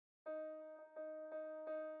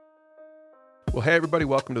Well, hey, everybody,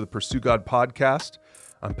 welcome to the Pursue God podcast.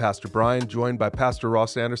 I'm Pastor Brian, joined by Pastor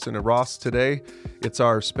Ross Anderson. And Ross, today, it's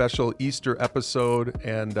our special Easter episode,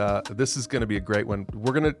 and this is going to be a great one.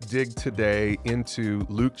 We're going to dig today into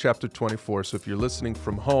Luke chapter 24. So if you're listening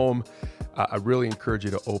from home, I really encourage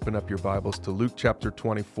you to open up your Bibles to Luke chapter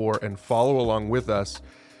 24 and follow along with us,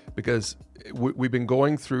 because we've been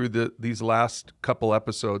going through these last couple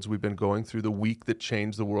episodes. We've been going through the week that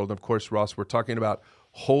changed the world. And of course, Ross, we're talking about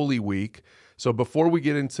Holy Week. So before we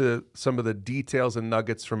get into some of the details and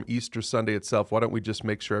nuggets from Easter Sunday itself, why don't we just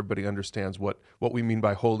make sure everybody understands what we mean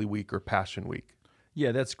by Holy Week or Passion Week?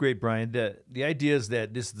 Yeah, that's great, Brian. The idea is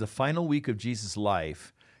that this is the final week of Jesus'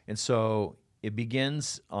 life. And so it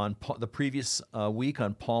begins on the previous week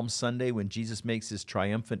on Palm Sunday when Jesus makes his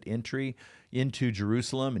triumphant entry into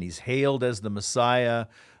Jerusalem, and he's hailed as the Messiah,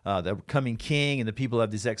 the coming King, and the people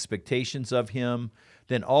have these expectations of him.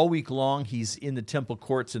 Then all week long, he's in the temple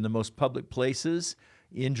courts in the most public places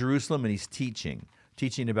in Jerusalem, and he's teaching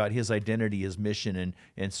about his identity, his mission,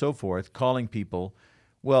 and so forth, calling people.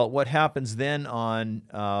 Well, what happens then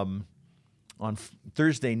on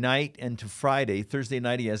Thursday night and to Friday? Thursday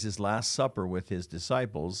night, he has his Last Supper with his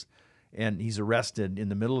disciples, and he's arrested in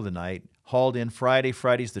the middle of the night, hauled in Friday.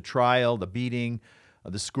 Friday's the trial, the beating,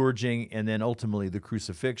 the scourging, and then ultimately the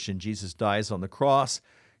crucifixion. Jesus dies on the cross.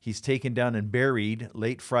 He's taken down and buried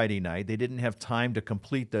late Friday night. They didn't have time to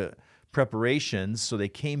complete the preparations, so they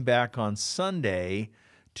came back on Sunday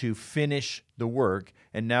to finish the work.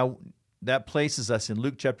 And now that places us in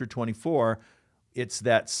Luke chapter 24. It's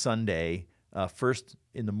that Sunday, first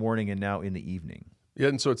in the morning and now in the evening. Yeah,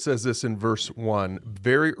 and so it says this in verse 1.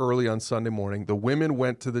 Very early on Sunday morning, the women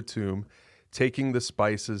went to the tomb, taking the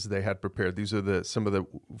spices they had prepared. These are some of the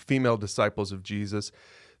female disciples of Jesus.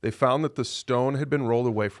 They found that the stone had been rolled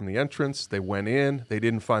away from the entrance. They went in. They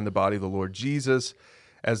didn't find the body of the Lord Jesus.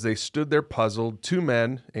 As they stood there puzzled, two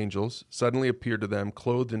men, angels, suddenly appeared to them,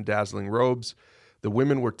 clothed in dazzling robes. The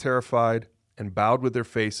women were terrified and bowed with their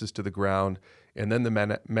faces to the ground. And then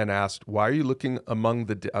the men asked, "Why are you looking among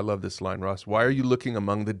the dead?" I love this line, Ross. "Why are you looking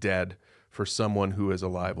among the dead for someone who is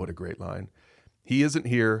alive?" What a great line. He isn't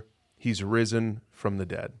here. He's risen from the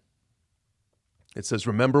dead. It says,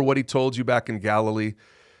 "Remember what he told you back in Galilee,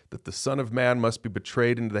 that the Son of Man must be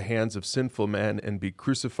betrayed into the hands of sinful men and be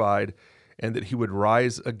crucified, and that he would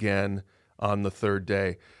rise again on the third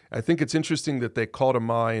day." I think it's interesting that they call to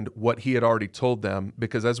mind what he had already told them,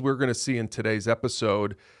 because as we're going to see in today's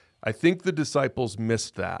episode, I think the disciples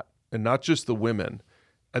missed that, and not just the women.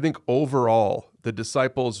 I think overall, the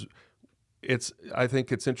disciples, I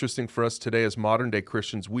think it's interesting for us today as modern-day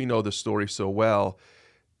Christians, we know the story so well.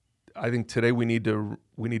 I think today we need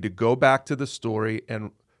to go back to the story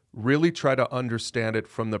and really try to understand it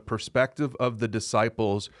from the perspective of the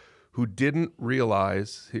disciples who didn't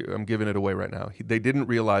realize, I'm giving it away right now, they didn't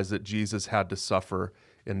realize that Jesus had to suffer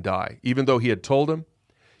and die. Even though he had told them,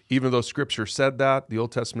 even though Scripture said that, the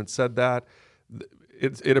Old Testament said that,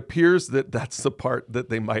 it appears that that's the part that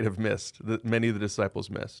they might have missed, that many of the disciples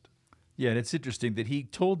missed. Yeah, and it's interesting that he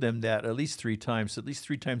told them that at least three times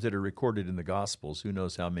that are recorded in the Gospels. Who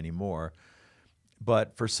knows how many more.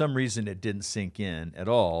 But for some reason, it didn't sink in at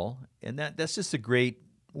all. And that's just a great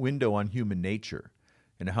window on human nature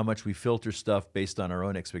and how much we filter stuff based on our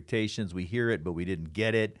own expectations. We hear it, but we didn't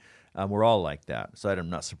get it. We're all like that. So I'm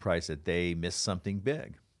not surprised that they missed something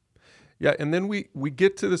big. Yeah, and then we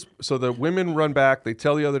get to this. So the women run back. They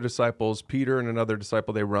tell the other disciples, Peter and another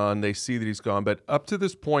disciple, they run. They see that he's gone. But up to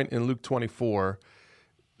this point in Luke 24,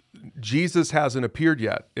 Jesus hasn't appeared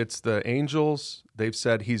yet. It's the angels. They've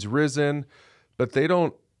said he's risen. But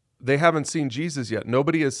they haven't seen Jesus yet.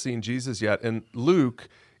 Nobody has seen Jesus yet. And Luke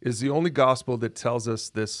is the only gospel that tells us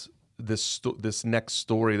this next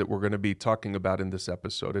story that we're going to be talking about in this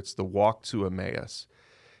episode. It's the walk to Emmaus.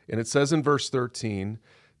 And it says in verse 13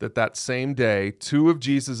 that same day, two of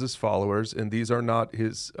Jesus' followers, and these are not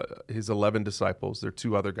his 11 disciples, they're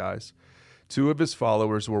two other guys, two of his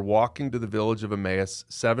followers were walking to the village of Emmaus,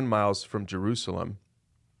 7 miles from Jerusalem.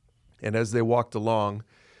 And as they walked along,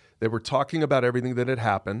 they were talking about everything that had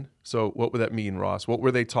happened. So what would that mean, Ross? What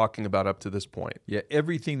were they talking about up to this point? Yeah,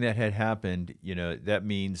 everything that had happened, that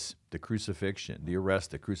means the crucifixion, the arrest,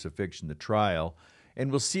 the crucifixion, the trial. And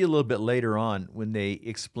we'll see a little bit later on when they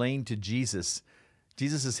explain to Jesus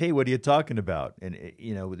says, "Hey, what are you talking about?" And,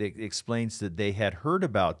 it explains that they had heard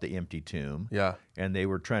about the empty tomb. Yeah. And they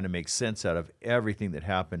were trying to make sense out of everything that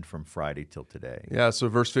happened from Friday till today. Yeah, so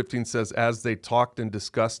verse 15 says, "As they talked and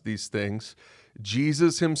discussed these things,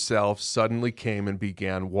 Jesus himself suddenly came and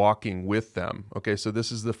began walking with them." Okay, so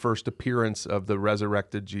this is the first appearance of the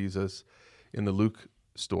resurrected Jesus in the Luke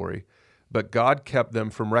story. but God kept them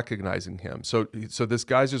from recognizing him. So this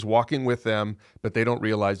guy's just walking with them, but they don't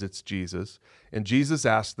realize it's Jesus. And Jesus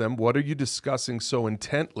asked them, "What are you discussing so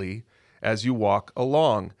intently as you walk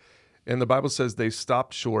along?" And the Bible says they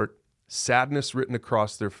stopped short, sadness written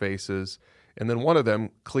across their faces. And then one of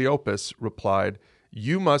them, Cleopas, replied,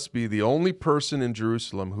 "You must be the only person in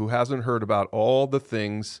Jerusalem who hasn't heard about all the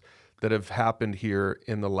things that have happened here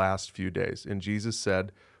in the last few days." And Jesus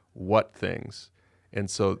said, "What things?" And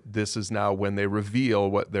so this is now when they reveal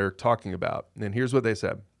what they're talking about. And here's what they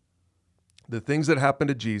said. The things that happened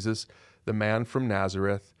to Jesus, the man from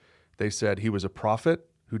Nazareth, they said he was a prophet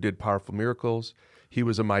who did powerful miracles. He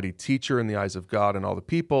was a mighty teacher in the eyes of God and all the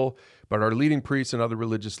people. But our leading priests and other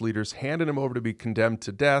religious leaders handed him over to be condemned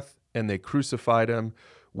to death, and they crucified him.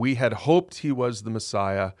 We had hoped he was the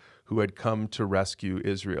Messiah who had come to rescue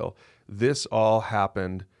Israel. This all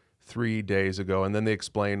happened 3 days ago. And then they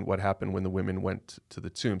explain what happened when the women went to the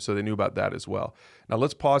tomb. So they knew about that as well. Now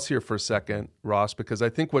let's pause here for a second, Ross, because I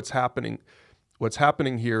think what's happening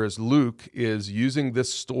here is Luke is using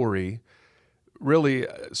this story really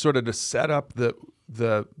sort of to set up the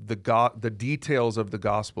details of the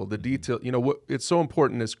gospel. The detail, it's so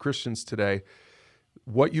important as Christians today.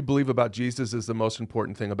 What you believe about Jesus is the most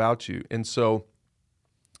important thing about you. And so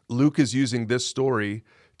Luke is using this story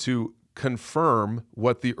to confirm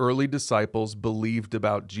what the early disciples believed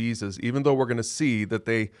about Jesus, even though we're going to see that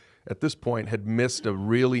they, at this point, had missed a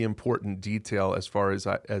really important detail as far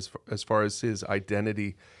as his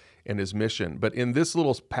identity and his mission. But in this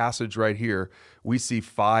little passage right here, we see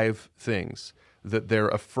 5 things that they're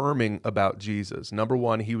affirming about Jesus. Number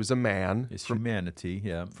one, he was a man. His humanity,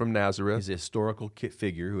 yeah. From Nazareth. He's a historical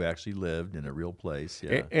figure who actually lived in a real place,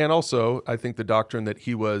 yeah. And also, I think the doctrine that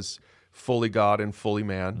he was fully God and fully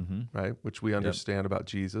man, right? Which we understand about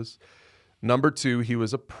Jesus. Number 2, he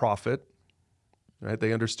was a prophet, right?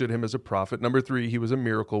 They understood him as a prophet. Number 3, he was a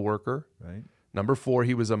miracle worker. Right. Number 4,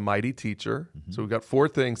 he was a mighty teacher. So we've got 4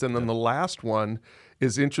 things. And then the last one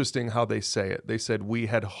is interesting how they say it. They said, we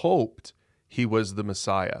had hoped he was the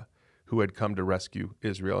Messiah who had come to rescue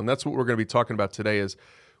Israel. And that's what we're going to be talking about today is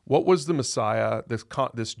what was the Messiah,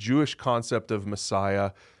 this Jewish concept of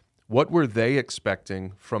Messiah? What were they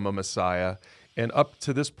expecting from a Messiah? And up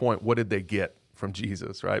to this point, what did they get from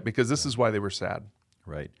Jesus, right? Because this is why they were sad.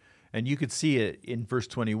 Right. And you could see it in verse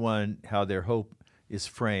 21, how their hope is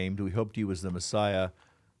framed. We hoped he was the Messiah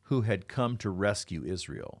who had come to rescue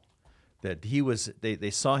Israel. That he was,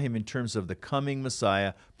 they saw him in terms of the coming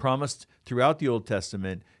Messiah promised throughout the Old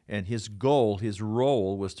Testament, and his goal, his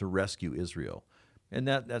role was to rescue Israel. And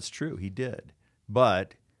that's true, he did.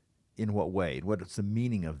 But in what way? What's the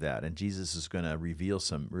meaning of that? And Jesus is going to reveal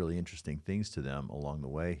some really interesting things to them along the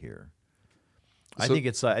way here. I think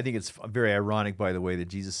it's very ironic, by the way, that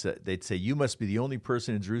Jesus said, they'd say, "You must be the only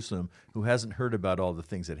person in Jerusalem who hasn't heard about all the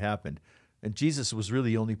things that happened." And Jesus was really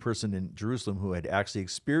the only person in Jerusalem who had actually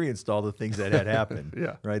experienced all the things that had happened.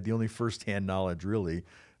 Yeah. Right? The only firsthand knowledge, really.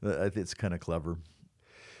 It's kind of clever.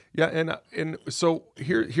 Yeah, and so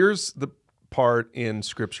here's the part in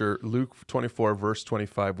Scripture, Luke 24, verse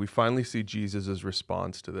 25. We finally see Jesus'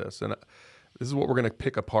 response to this. And this is what we're going to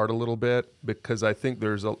pick apart a little bit, because I think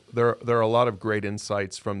there are a lot of great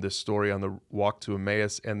insights from this story on the walk to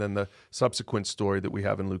Emmaus and then the subsequent story that we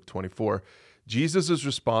have in Luke 24. Jesus'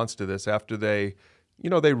 response to this, after they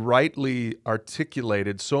rightly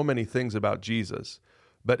articulated so many things about Jesus,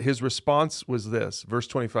 but his response was this, verse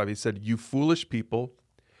 25, he said, "You foolish people,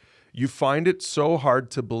 you find it so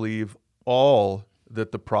hard to believe all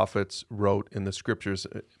that the prophets wrote in the Scriptures,"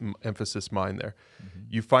 emphasis mine there.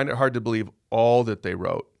 You find it hard to believe all that they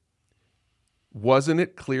wrote. Wasn't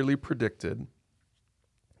it clearly predicted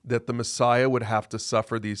that the Messiah would have to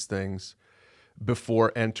suffer these things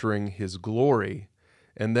before entering his glory?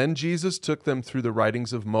 And then Jesus took them through the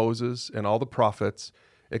writings of Moses and all the prophets,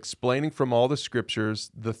 explaining from all the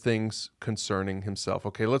Scriptures the things concerning himself.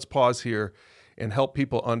 Okay, let's pause here and help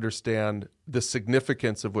people understand the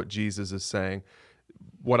significance of what Jesus is saying.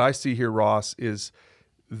 What I see here, Ross, is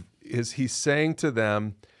he's saying to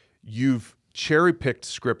them, you've cherry-picked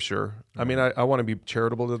Scripture. I mean, I want to be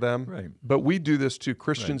charitable to them, right, but we do this too.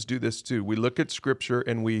 Christians do this too. We look at Scripture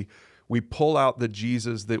and we pull out the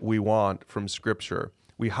Jesus that we want from Scripture.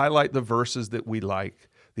 We highlight the verses that we like,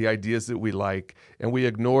 the ideas that we like, and we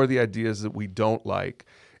ignore the ideas that we don't like.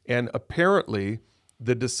 And apparently,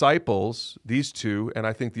 the disciples, these two, and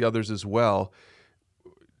I think the others as well,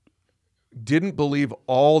 didn't believe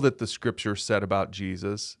all that the Scripture said about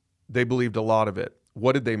Jesus. They believed a lot of it.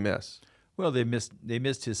 What did they miss? Well, they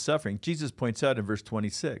missed his suffering. Jesus points out in verse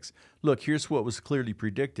 26, look, here's what was clearly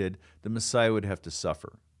predicted. The Messiah would have to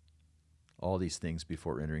suffer. all these things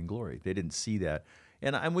before entering glory. They didn't see that.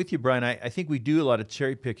 And I'm with you, Brian. I think we do a lot of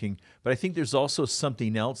cherry picking, but I think there's also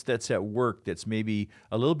something else that's at work that's maybe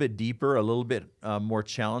a little bit deeper, a little bit more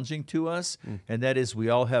challenging to us, and that is we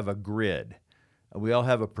all have a grid. We all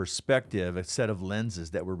have a perspective, a set of lenses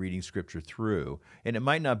that we're reading Scripture through, and it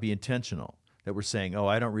might not be intentional that we're saying, oh,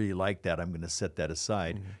 I don't really like that, I'm going to set that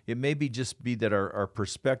aside. It may just be that our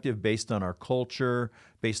perspective based on our culture,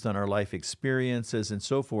 based on our life experiences and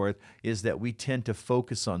so forth, is that we tend to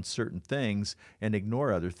focus on certain things and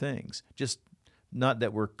ignore other things. Just not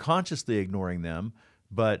that we're consciously ignoring them,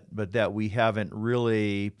 but that we haven't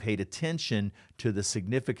really paid attention to the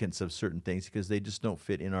significance of certain things because they just don't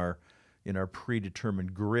fit in our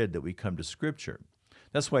predetermined grid that we come to Scripture.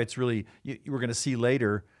 That's why it's really, we're going to see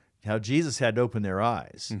later how Jesus had to open their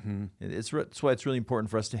eyes. That's why it's really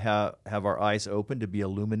important for us to have our eyes open, to be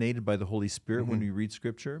illuminated by the Holy Spirit when we read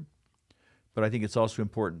Scripture. But I think it's also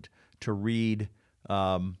important to read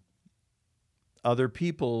other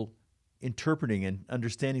people interpreting and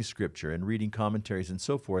understanding Scripture and reading commentaries and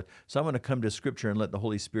so forth. So I'm going to come to Scripture and let the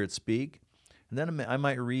Holy Spirit speak. And then I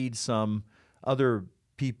might read some other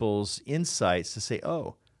people's insights to say,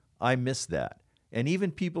 oh, I missed that. And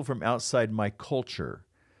even people from outside my culture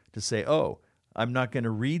to say, oh, I'm not going to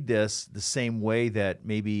read this the same way that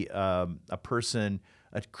maybe a Christian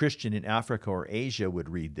in Africa or Asia would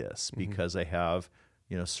read this because I have,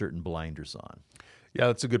 certain blinders on. Yeah,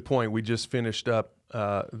 that's a good point. We just finished up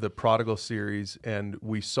the Prodigal series, and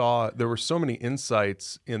we saw there were so many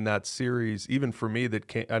insights in that series, even for me, that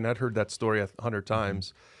came, and I'd heard that story 100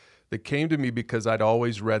 times, that came to me because I'd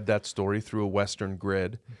always read that story through a Western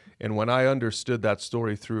grid. And when I understood that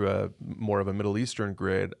story through a more of a Middle Eastern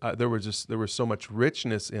grid, there was so much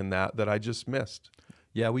richness in that I just missed.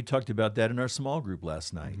 Yeah, we talked about that in our small group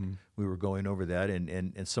last night. We were going over that,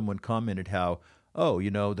 and someone commented how,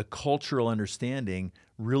 the cultural understanding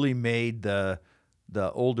really made the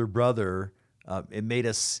older brother, it made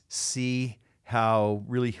us see how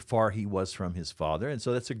really far he was from his father. And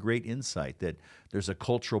so that's a great insight that there's a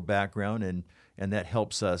cultural background, and that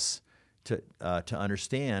helps us to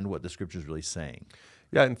understand what the Scripture is really saying.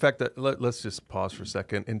 Yeah, in fact, let's just pause for a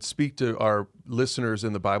second and speak to our listeners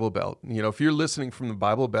in the Bible Belt. If you're listening from the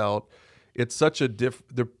Bible Belt, it's such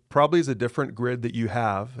there probably is a different grid that you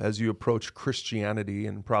have as you approach Christianity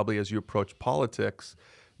and probably as you approach politics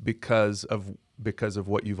because of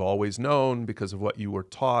what you've always known, because of what you were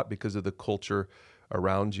taught, because of the culture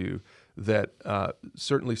around you. That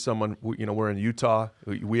certainly we're in Utah.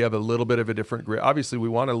 We have a little bit of a different grid. Obviously, we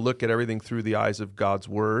want to look at everything through the eyes of God's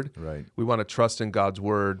Word. Right. We want to trust in God's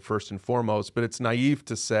Word first and foremost, but it's naive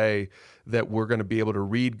to say that we're going to be able to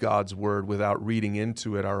read God's Word without reading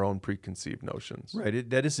into it our own preconceived notions. Right.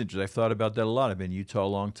 That is interesting. I've thought about that a lot. I've been in Utah a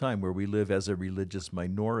long time, where we live as a religious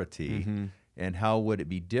minority, and how would it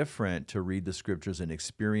be different to read the Scriptures and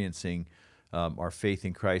experiencing our faith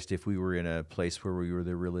in Christ if we were in a place where we were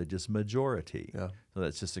the religious majority. Yeah. So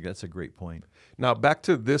that's a great point. Now back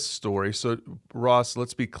to this story. So Ross,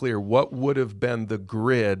 let's be clear. What would have been the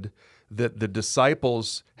grid that the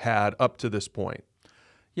disciples had up to this point?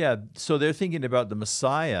 Yeah. So they're thinking about the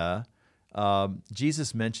Messiah.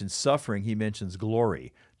 Jesus mentions suffering. He mentions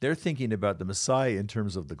glory. They're thinking about the Messiah in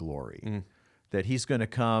terms of the glory, that he's going to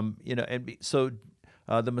come.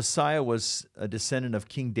 The Messiah was a descendant of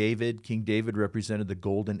King David. King David represented the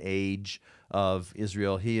golden age of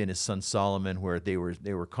Israel. He and his son Solomon, where they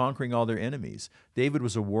were conquering all their enemies. David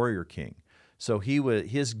was a warrior king, so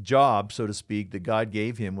his job, so to speak, that God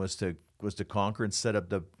gave him was to conquer and set up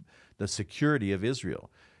the security of Israel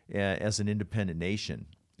as an independent nation.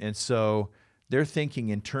 And so they're thinking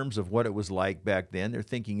in terms of what it was like back then. They're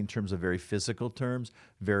thinking in terms of very physical terms,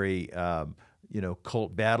 very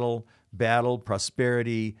cult battle,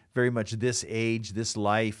 prosperity, very much this age, this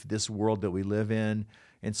life, this world that we live in.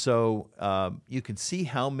 And so you can see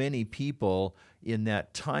how many people in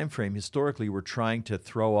that time frame historically were trying to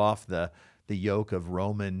throw off the yoke of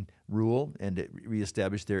Roman rule and to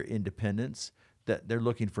reestablish their independence, that they're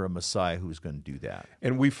looking for a Messiah who's going to do that.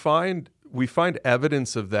 And we find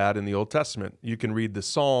evidence of that in the Old Testament. You can read the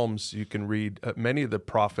Psalms, you can read many of the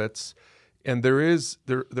prophets, and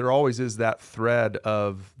there always is that thread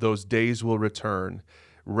of those days will return,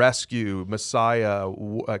 rescue, Messiah,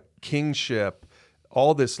 kingship,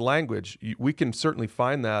 all this language. We can certainly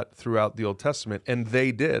find that throughout the Old Testament, and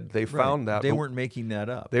they did. They found that. They weren't making that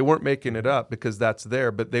up. They weren't making it up because that's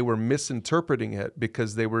there, but they were misinterpreting it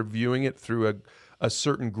because they were viewing it through a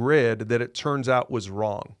certain grid that it turns out was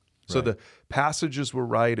wrong. So the passages were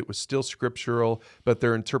right, it was still scriptural, but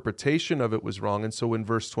their interpretation of it was wrong. And so in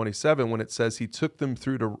verse 27, when it says he took them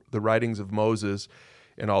through to the writings of Moses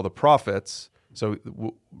and all the prophets. So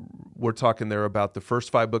we're talking there about the first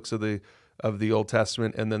 5 books of the Old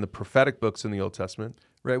Testament, and then the prophetic books in the Old Testament.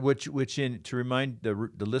 Right, which to remind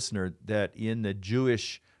the listener that in the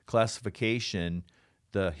Jewish classification,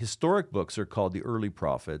 the historic books are called the early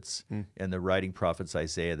prophets, and the writing prophets,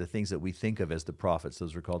 Isaiah, the things that we think of as the prophets,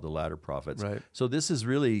 those are called the latter prophets. Right. So this is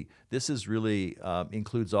really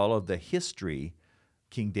includes all of the history,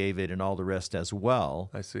 King David and all the rest as well.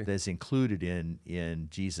 I see. That's included in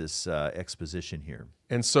Jesus' exposition here.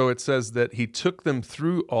 And so it says that he took them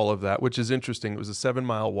through all of that, which is interesting. It was a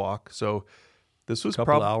 7-mile walk, so this was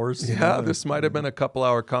Couple hours. Yeah, this might have been a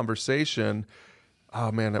couple-hour conversation.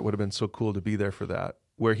 Oh man, that would have been so cool to be there for that,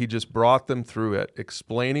 where he just brought them through it,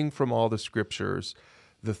 explaining from all the scriptures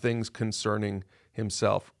the things concerning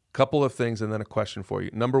himself. Couple of things and then a question for you.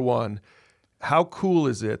 Number one, how cool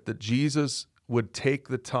is it that Jesus would take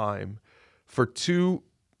the time for 2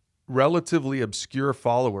 relatively obscure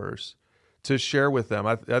followers to share with them?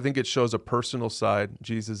 I think it shows a personal side,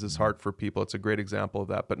 Jesus' heart for people. It's a great example of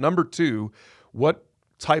that. But number 2, what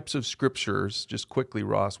types of scriptures, just quickly,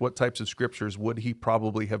 Ross, what types of scriptures would he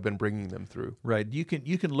probably have been bringing them through? Right. You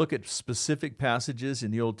can look at specific passages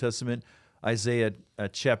in the Old Testament, Isaiah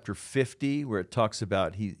chapter 50, where it talks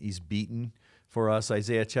about he's beaten for us.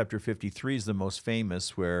 Isaiah chapter 53 is the most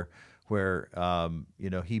famous, where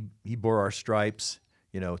he bore our stripes,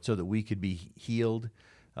 so that we could be healed.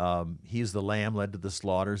 He is the lamb led to the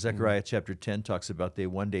slaughter. Zechariah chapter 10 talks about they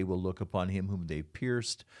one day will look upon him whom they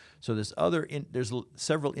pierced. So there's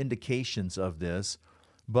several indications of this,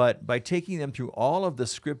 but by taking them through all of the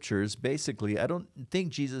scriptures, basically, I don't think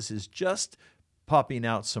Jesus is just popping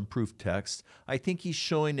out some proof text. I think he's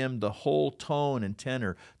showing them the whole tone and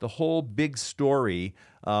tenor, the whole big story.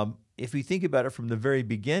 If we think about it from the very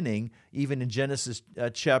beginning, even in Genesis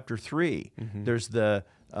chapter 3, there's the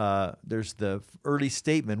early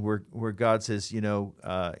statement where God says,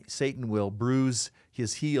 Satan will bruise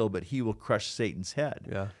his heel, but he will crush Satan's head.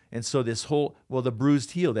 Yeah. And so the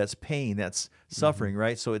bruised heel, that's pain, that's suffering,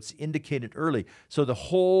 right? So it's indicated early. So the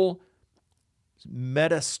whole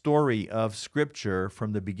meta story of Scripture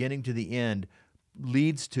from the beginning to the end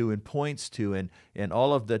leads to and points to and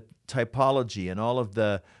all of the typology and all of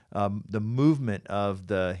the movement of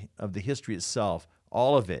the history itself,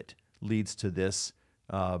 all of it leads to this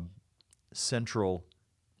central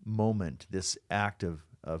moment, this act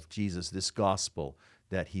of Jesus, this gospel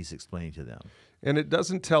that he's explaining to them. And it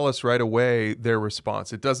doesn't tell us right away their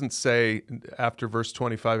response. It doesn't say, after verse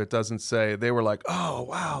 25, it doesn't say, they were like, oh,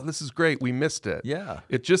 wow, this is great, we missed it. Yeah.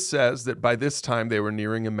 It just says that by this time they were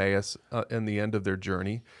nearing Emmaus and the end of their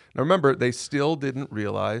journey. Now remember, they still didn't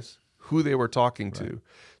realize who they were talking to.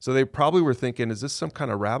 So they probably were thinking, is this some kind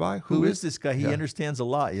of rabbi? Who is this guy? He understands a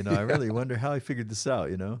lot, I really wonder how he figured this out,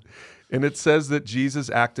 And it says that Jesus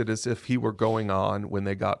acted as if he were going on when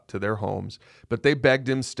they got to their homes. But they begged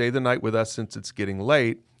him, stay the night with us since it's getting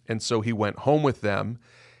late. And so he went home with them.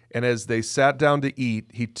 And as they sat down to eat,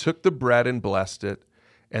 he took the bread and blessed it.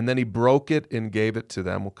 And then he broke it and gave it to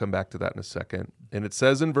them. We'll come back to that in a second. And it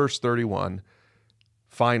says in verse 31,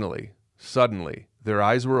 finally, suddenly, their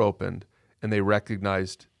eyes were opened and they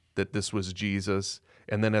recognized that this was Jesus.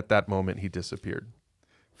 And then at that moment, he disappeared.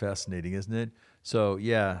 Fascinating, isn't it? So,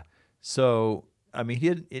 yeah. So, I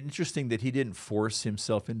mean, interesting that he didn't force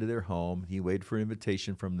himself into their home. He waited for an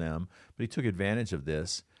invitation from them, but he took advantage of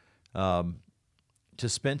this to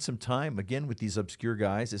spend some time, again, with these obscure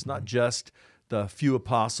guys. It's not just the few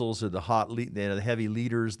apostles or the the heavy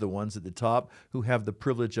leaders, the ones at the top, who have the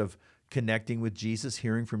privilege of connecting with Jesus,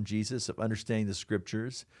 hearing from Jesus, of understanding the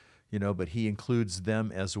scriptures, but he includes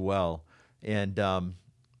them as well. And,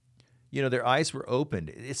 their eyes were opened.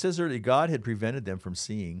 It says earlier, God had prevented them from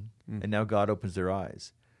seeing, and now God opens their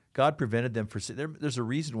eyes. God prevented them from seeing. There's a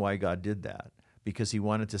reason why God did that, because he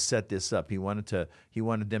wanted to set this up. He wanted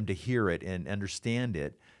them to hear it and understand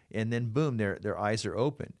it, and then boom, their eyes are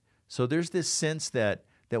open. So there's this sense that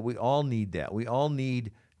we all need that. We all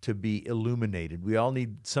need to be illuminated. We all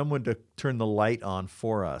need someone to turn the light on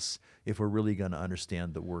for us if we're really going to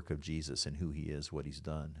understand the work of Jesus and who he is, what he's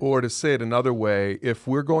done. Or to say it another way, if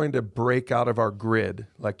we're going to break out of our grid,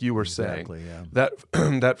 like you were saying,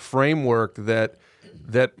 that framework that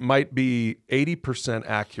might be 80%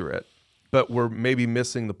 accurate, but we're maybe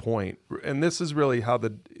missing the point. And this is really how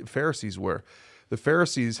the Pharisees were. The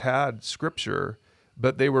Pharisees had scripture,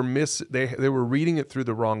 but they were reading it through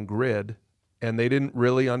the wrong grid, and they didn't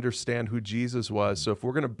really understand who Jesus was. So if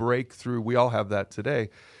we're going to break through, we all have that today.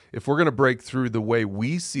 If we're going to break through the way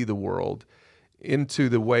we see the world into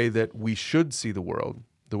the way that we should see the world,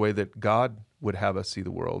 the way that God would have us see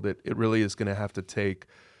the world, it really is going to have to take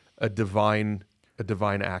a divine a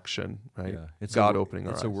divine action, right? Yeah, it's God opening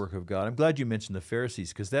our It's eyes. a work of God. I'm glad you mentioned the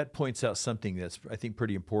Pharisees because that points out something that's, I think,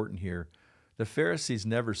 pretty important here. The Pharisees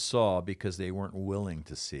never saw because they weren't willing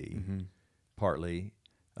to see, partly.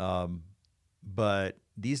 But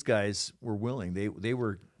these guys were willing. They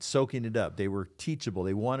were soaking it up. They were teachable.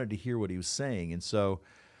 They wanted to hear what he was saying. And so,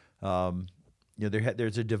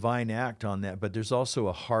 there's a divine act on that, but there's also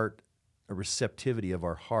a receptivity of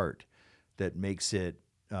our heart that makes it,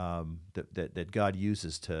 that God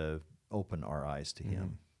uses to open our eyes to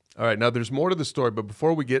him. All right, now there's more to the story, but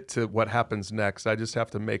before we get to what happens next, I just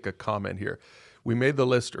have to make a comment here. We made the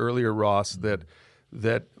list earlier, Ross,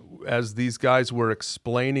 that as these guys were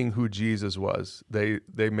explaining who Jesus was, they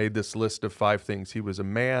made this list of 5 things. He was a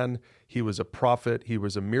man, he was a prophet, he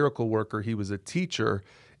was a miracle worker, he was a teacher,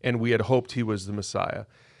 and we had hoped he was the Messiah.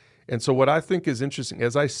 And so what I think is interesting,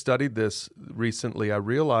 as I studied this recently, I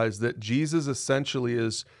realized that Jesus essentially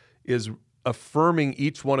is affirming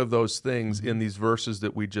each one of those things in these verses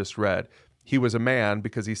that we just read. He was a man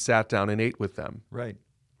because he sat down and ate with them. Right.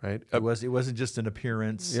 Right? It wasn't just an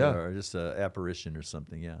appearance Yeah. or just an apparition or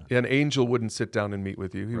something. Yeah. An angel wouldn't sit down and meet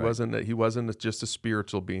with you. He Right. wasn't just a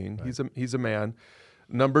spiritual being. Right. He's a man.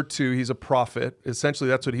 Number 2, he's a prophet. Essentially,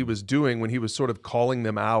 that's what he was doing when he was sort of calling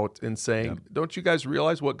them out and saying, don't you guys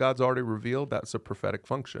realize what God's already revealed? That's a prophetic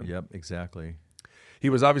function. Yep, exactly. He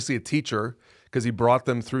was obviously a teacher because he brought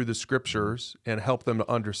them through the scriptures and helped them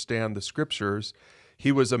to understand the scriptures.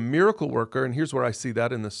 He was a miracle worker, and here's where I see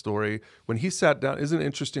that in the story. When he sat down, isn't it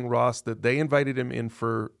interesting, Ross, that they invited him in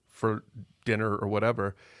for dinner or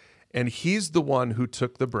whatever, and he's the one who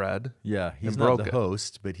took the bread. Yeah, he's and not broke the it.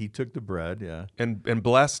 host, but he took the bread, yeah. and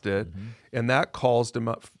blessed it, and that calls them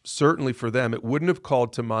up. Certainly for them, it wouldn't have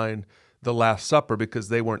called to mind the Last Supper because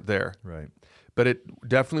they weren't there. Right. But it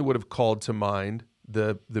definitely would have called to mind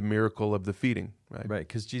the miracle of the feeding, right? Right,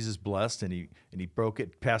 because Jesus blessed and he broke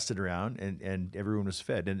it, passed it around, and everyone was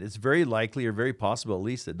fed. And it's very likely or very possible, at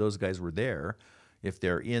least, that those guys were there if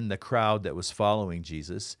they're in the crowd that was following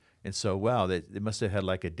Jesus. And so, wow, they must have had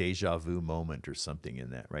like a deja vu moment or something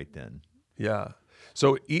in that right then. Yeah.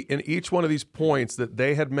 So in each one of these points that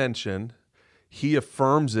they had mentioned, he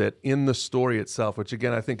affirms it in the story itself, which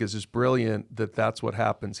again, I think is just brilliant that that's what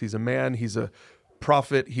happens. He's a man, he's a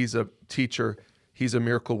prophet, he's a teacher, he's a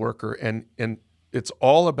miracle worker, and it's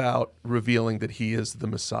all about revealing that he is the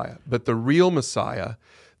Messiah. But the real Messiah,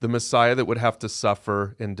 the Messiah that would have to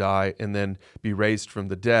suffer and die and then be raised from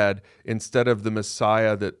the dead, instead of the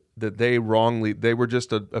Messiah that they were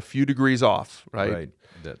just a few degrees off, right? Right,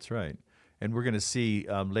 that's right. And we're going to see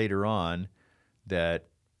later on that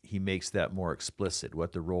he makes that more explicit,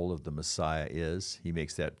 what the role of the Messiah is. He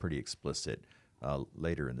makes that pretty explicit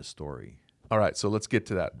later in the story. All right, so let's get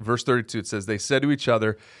to that. Verse 32, it says, they said to each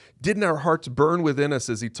other, didn't our hearts burn within us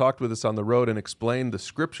as he talked with us on the road and explained the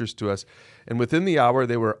scriptures to us? And within the hour,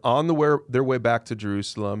 they were on their way back to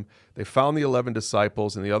Jerusalem. They found the 11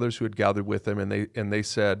 disciples and the others who had gathered with them, and they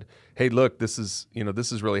said, hey, look, this is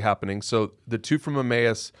really happening. So the 2 from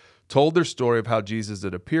Emmaus told their story of how Jesus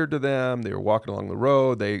had appeared to them. They were walking along the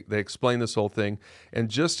road. They explained this whole thing. And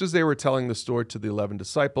just as they were telling the story to the 11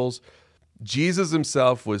 disciples, Jesus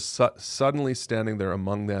himself was suddenly standing there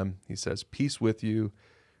among them. He says, peace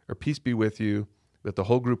be with you. But the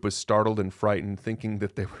whole group was startled and frightened, thinking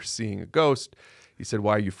that they were seeing a ghost. He said,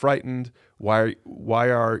 why are you frightened? Why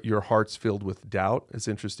are your hearts filled with doubt? It's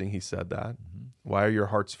interesting he said that. Mm-hmm. Why are your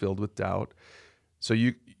hearts filled with doubt?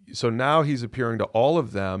 So now he's appearing to all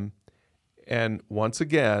of them, and once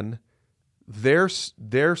again, they're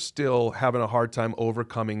still having a hard time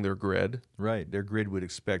overcoming their grid. Right, their grid would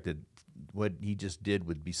expect that what he just did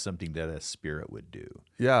would be something that a spirit would do.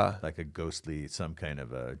 Yeah. Like a ghostly, some kind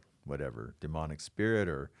of a whatever, demonic spirit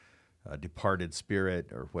or a departed spirit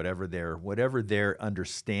or whatever their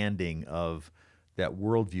understanding of that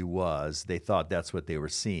worldview was, they thought that's what they were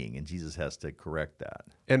seeing, and Jesus has to correct that.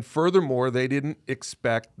 And furthermore, they didn't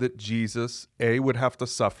expect that Jesus, A, would have to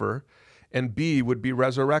suffer, and B, would be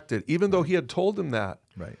resurrected, even though he had told them that.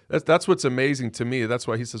 Right. That's what's amazing to me. That's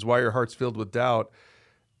why he says, why are your hearts filled with doubt?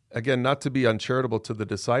 Again, not to be uncharitable to the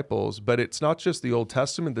disciples, but it's not just the Old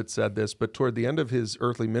Testament that said this, but toward the end of his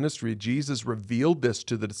earthly ministry, Jesus revealed this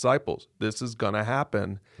to the disciples. This is going to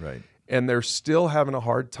happen. Right. And they're still having a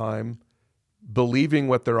hard time believing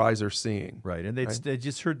what their eyes are seeing. Right. And they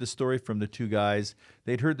just heard the story from the 2 guys.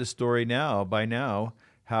 They'd heard the story by now,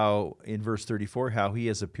 how in verse 34, how he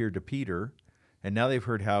has appeared to Peter. And now they've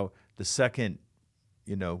heard how the second,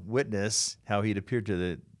 witness, how he'd appeared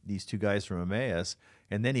to these 2 guys from Emmaus.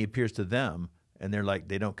 And then he appears to them, and they're like,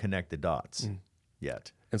 they don't connect the dots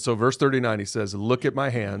yet. And so verse 39, he says, look at my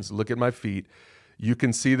hands, look at my feet. You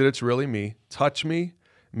can see that it's really me. Touch me.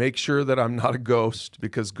 Make sure that I'm not a ghost,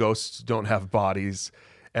 because ghosts don't have bodies,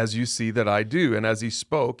 as you see that I do. And as he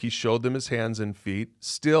spoke, he showed them his hands and feet.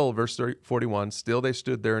 Still, verse 41, still they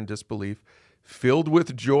stood there in disbelief, filled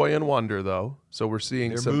with joy and wonder, though. So we're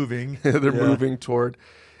seeing They're moving. they're moving toward.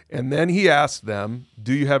 And then he asked them,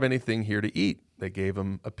 do you have anything here to eat? They gave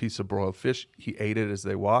him a piece of broiled fish. He ate it as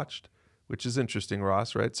they watched, which is interesting,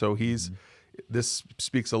 Ross, right? So this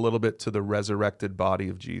speaks a little bit to the resurrected body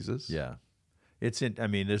of Jesus. Yeah.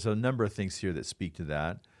 There's a number of things here that speak to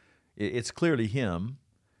that. It's clearly him.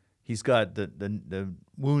 He's got the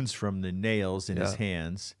wounds from the nails in his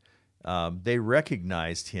hands. They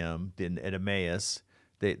recognized him at Emmaus.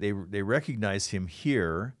 They recognized him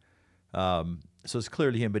here. So it's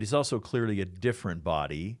clearly him, but he's also clearly a different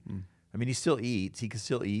body. I mean, he still eats. He can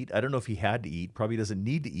still eat. I don't know if he had to eat. Probably doesn't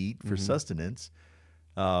need to eat for sustenance.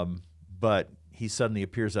 But he suddenly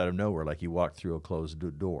appears out of nowhere, like he walked through a closed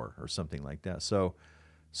door or something like that. So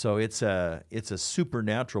it's a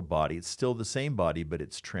supernatural body. It's still the same body, but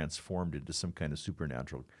it's transformed into some kind of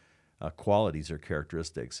supernatural qualities or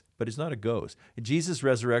characteristics. But it's not a ghost. Jesus'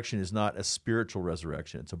 resurrection is not a spiritual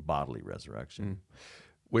resurrection. It's a bodily resurrection.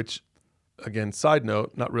 Which, again, side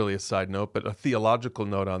note, not really a side note, but a theological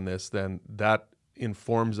note on this, then that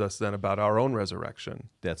informs us then about our own resurrection.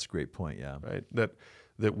 That's a great point, yeah. Right?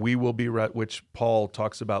 That we will be, which Paul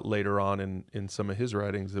talks about later on in some of his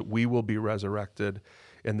writings, that we will be resurrected,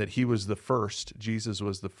 and that he was the first, Jesus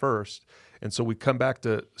was the first. And so we come back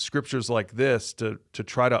to scriptures like this to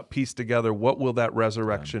try to piece together, what will that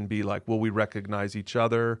resurrection be like? Will we recognize each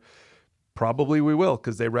other? Probably we will,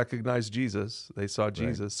 because they recognized Jesus. They saw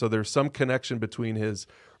Jesus. Right. So there's some connection between his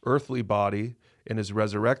earthly body and his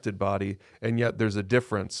resurrected body, and yet there's a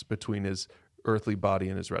difference between his earthly body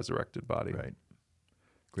and his resurrected body. Right.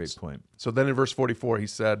 Great point. So then in verse 44,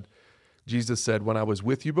 Jesus said, when I was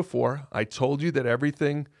with you before, I told you that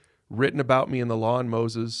everything written about me in the law of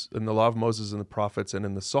Moses and the prophets and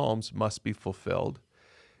in the Psalms must be fulfilled.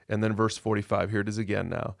 And then verse 45, here it is again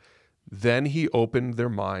now. Then he opened their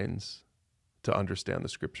minds to understand the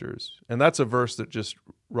scriptures. And that's a verse that just,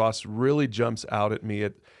 Ross, really jumps out at me.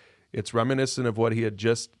 It's reminiscent of what he had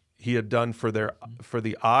done for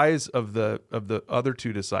the eyes of the other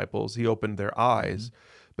two disciples. He opened their eyes.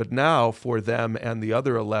 But now for them and the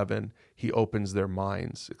other 11, he opens their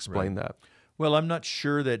minds. Explain that. Well, I'm not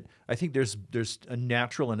sure that, I think there's a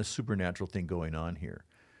natural and a supernatural thing going on here.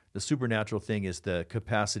 The supernatural thing is the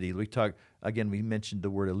capacity. We mentioned the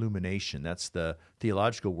word illumination. That's the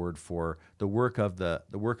theological word for the work of the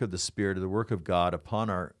Spirit, or the work of God upon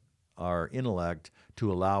our intellect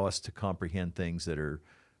to allow us to comprehend things that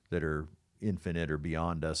are infinite or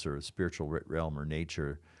beyond us, or a spiritual realm or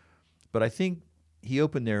nature. But I think he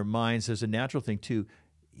opened their minds. There's a natural thing too.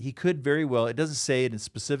 He could very well, it doesn't say it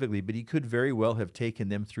specifically, but he could very well have taken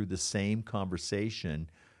them through the same conversation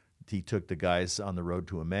he took the guys on the road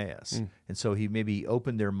to Emmaus. And so he maybe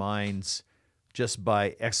opened their minds just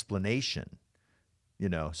by explanation,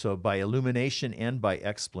 so by illumination and by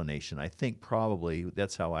explanation. I think probably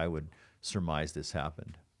that's how I would surmise this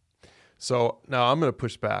happened. So now I'm going to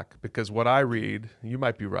push back, because what I read, you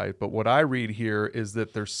might be right, but what I read here is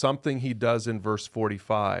that there's something he does in verse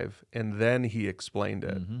 45, and then he explained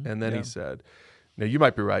it, and then he said, now you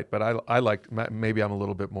might be right, but I like, maybe I'm a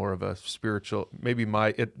little bit more of a spiritual, maybe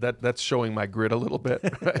that's showing my grit a little bit,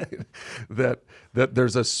 right? that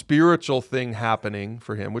there's a spiritual thing happening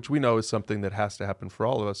for him, which we know is something that has to happen for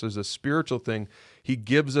all of us. There's a spiritual thing. He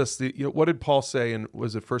gives us what did Paul say in,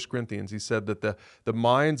 was it 1 Corinthians? He said that the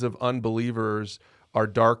minds of unbelievers are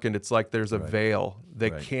darkened. It's like there's a veil.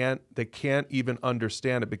 They can't even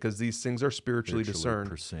understand it, because these things are spiritually discerned.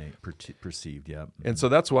 Perceived, yeah. And so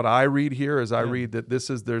that's what I read here, is I read that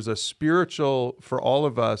there's a spiritual, for all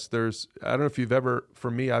of us, I don't know if you've ever, for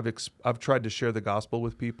me, I've tried to share the gospel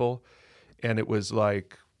with people, and it was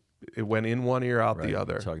like, it went in one ear, out the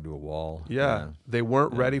other. Talking to a wall. Yeah. They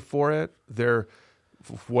weren't ready for it. They're,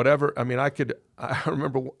 whatever, I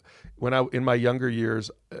remember when in my younger years,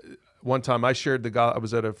 one time I shared I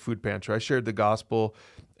was at a food pantry. I shared the gospel,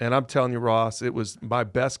 and I'm telling you, Ross, it was my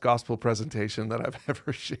best gospel presentation that I've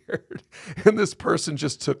ever shared. And this person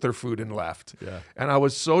just took their food and left. Yeah. And I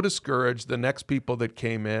was so discouraged. The next people that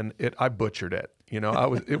came in, I butchered it.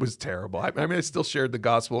 It was terrible. I still shared the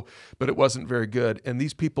gospel, but it wasn't very good. And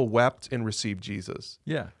these people wept and received Jesus.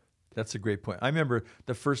 Yeah. That's a great point. I remember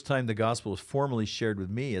the first time the gospel was formally shared with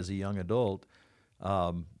me as a young adult.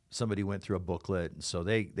 Somebody went through a booklet, and so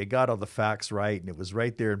they got all the facts right, and it was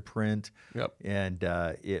right there in print. Yep. And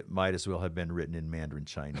it might as well have been written in Mandarin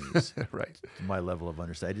Chinese. Right. To my level of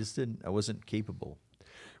understanding, I wasn't capable.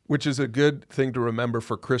 Which is a good thing to remember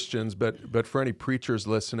for Christians, but for any preachers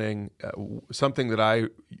listening, something that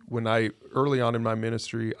when I early on in my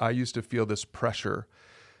ministry, I used to feel this pressure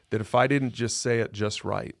that if I didn't just say it just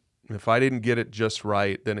right, if I didn't get it just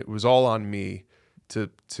right, then it was all on me to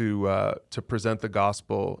present the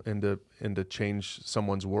gospel and to change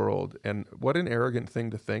someone's world. And what an arrogant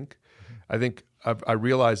thing to think. I think I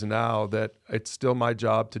realize now that it's still my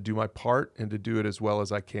job to do my part and to do it as well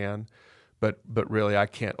as I can. But really, I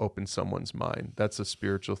can't open someone's mind. That's a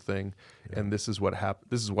spiritual thing, and this is what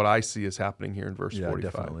This is what I see is happening here in verse 45.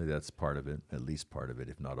 Definitely, that's part of it, at least part of it,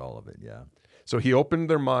 if not all of it. Yeah. So he opened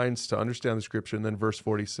their minds to understand the scripture, and then verse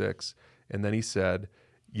 46, and then he said,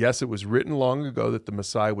 "Yes, it was written long ago that the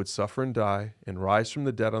Messiah would suffer and die and rise from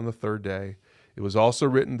the dead on the third day. It was also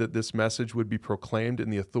written that this message would be proclaimed in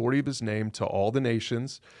the authority of his name to all the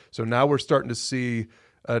nations." So now we're starting to see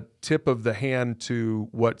a tip of the hand to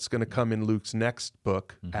what's going to come in Luke's next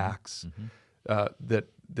book, Acts, that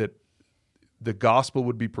the gospel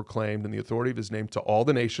would be proclaimed in the authority of his name to all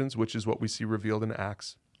the nations, which is what we see revealed in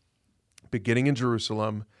Acts, beginning in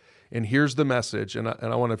Jerusalem. And here's the message, and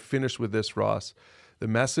I want to finish with this, Ross. The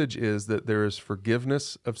message is that there is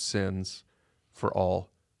forgiveness of sins for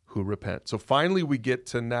all who repent. So finally we get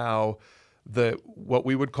to now what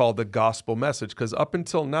we would call the gospel message, because up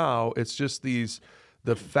until now it's just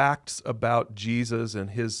the facts about Jesus and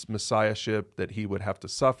his messiahship, that he would have to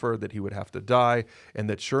suffer, that he would have to die, and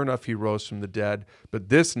that sure enough, he rose from the dead. But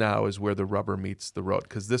this now is where the rubber meets the road,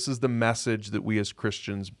 because this is the message that we as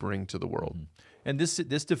Christians bring to the world. And this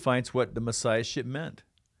defines what the messiahship meant,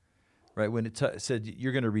 right? When it said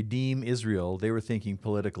you're going to redeem Israel, they were thinking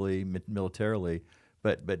politically, militarily,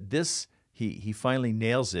 but this, he finally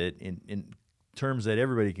nails it in terms that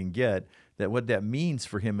everybody can get, that what that means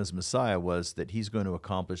for him as Messiah was that he's going to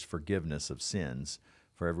accomplish forgiveness of sins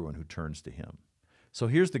for everyone who turns to him. So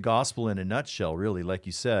here's the gospel in a nutshell, really, like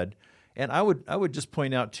you said. And I would just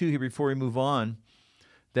point out, too, here before we move on,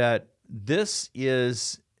 that this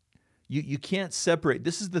is, you can't separate,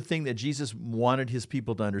 this is the thing that Jesus wanted his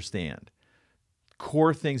people to understand.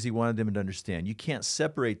 Core things he wanted them to understand. You can't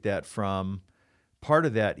separate that from, part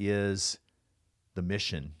of that is the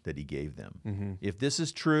mission that he gave them. If this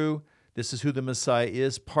is true, this is who the Messiah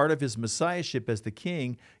is. Part of his messiahship as the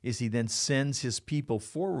king is he then sends his people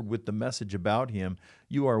forward with the message about him.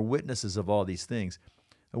 You are witnesses of all these things.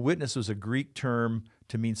 A witness was a Greek term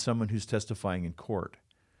to mean someone who's testifying in court.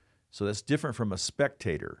 So that's different from a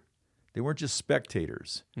spectator. They weren't just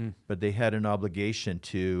spectators, but they had an obligation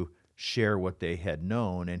to share what they had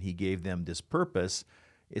known, and he gave them this purpose.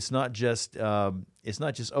 It's not just, oh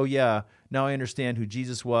yeah, now I understand who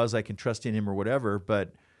Jesus was, I can trust in him or whatever,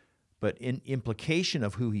 but in implication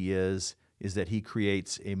of who he is that he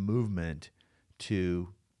creates a movement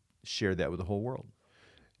to share that with the whole world.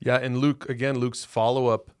 Yeah, and Luke's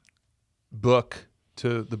follow-up book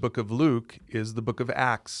to the book of Luke is the book of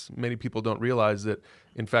Acts. Many people don't realize that,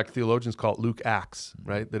 in fact, theologians call it Luke Acts,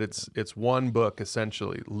 right? That it's one book,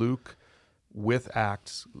 essentially. Luke with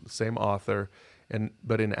Acts, same author.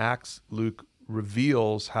 But in Acts, Luke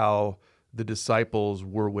reveals how the disciples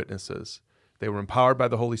were witnesses. They were empowered by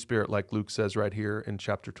the Holy Spirit, like Luke says right here in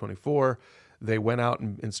chapter 24. They went out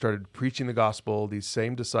and started preaching the gospel. These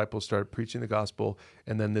same disciples started preaching the gospel,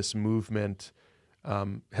 and then this movement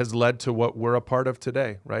has led to what we're a part of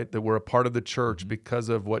today, right? That we're a part of the church because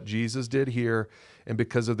of what Jesus did here and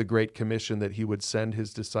because of the Great Commission that he would send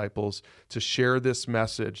his disciples to share this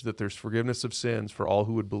message that there's forgiveness of sins for all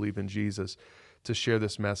who would believe in Jesus, to share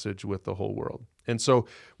this message with the whole world. And so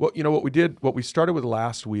what we started with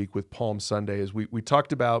last week with Palm Sunday is we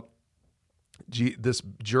talked about this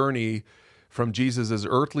journey from Jesus'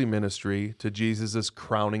 earthly ministry to Jesus'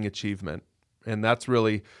 crowning achievement. And that's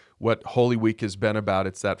really what Holy Week has been about.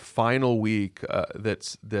 It's that final week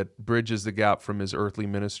that bridges the gap from his earthly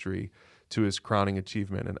ministry to his crowning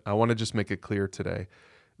achievement. And I want to just make it clear today,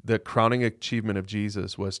 the crowning achievement of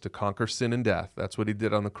Jesus was to conquer sin and death. That's what he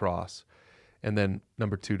did on the cross. And then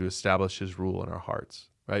number 2, to establish his rule in our hearts,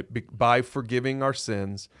 right? By forgiving our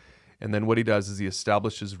sins. And then what he does is he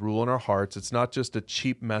establishes rule in our hearts. It's not just a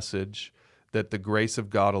cheap message that the grace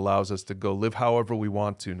of God allows us to go live however we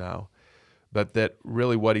want to now, but that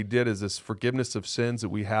really what he did is this forgiveness of sins that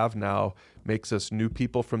we have now makes us new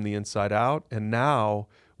people from the inside out. And now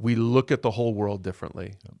we look at the whole world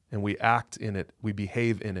differently, and we act in it, we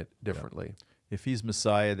behave in it differently. If he's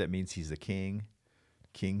Messiah, that means he's the king.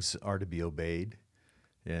 Kings are to be obeyed,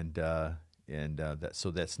 and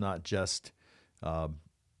so that's not just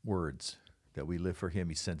words that we live for him.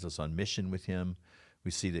 He sends us on mission with him.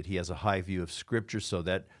 We see that he has a high view of Scripture, so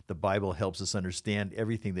that the Bible helps us understand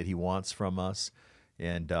everything that he wants from us.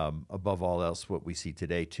 And above all else, what we see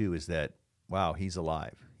today, too, is that, wow, he's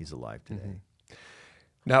alive. He's alive today.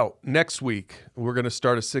 Now, next week, we're going to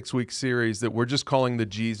start a 6-week series that we're just calling the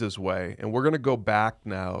Jesus Way. And we're going to go back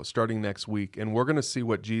now, starting next week, and we're going to see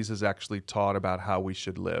what Jesus actually taught about how we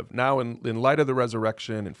should live. Now, in light of the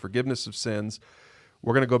resurrection and forgiveness of sins,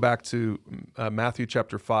 we're going to go back to Matthew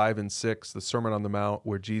chapter 5 and 6, the Sermon on the Mount,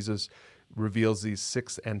 where Jesus reveals these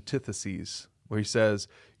 6 antitheses, where he says,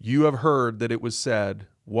 you have heard that it was said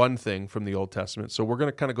one thing from the Old Testament. So we're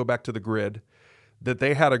going to kind of go back to the grid, that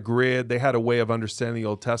they had a grid, they had a way of understanding the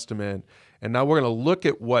Old Testament. And now we're going to look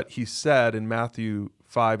at what he said in Matthew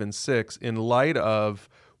 5 and 6 in light of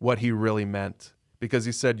what he really meant. Because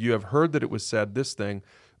he said, you have heard that it was said this thing,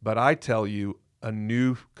 but I tell you a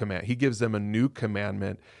new command. He gives them a new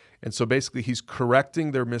commandment. And so basically he's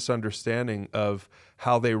correcting their misunderstanding of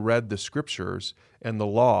how they read the scriptures and the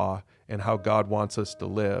law and how God wants us to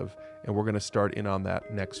live. And we're going to start in on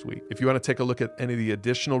that next week. If you want to take a look at any of the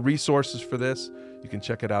additional resources for this, you can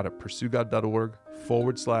check it out at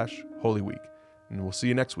pursuegod.org/Holy Week. And we'll see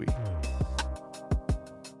you next week.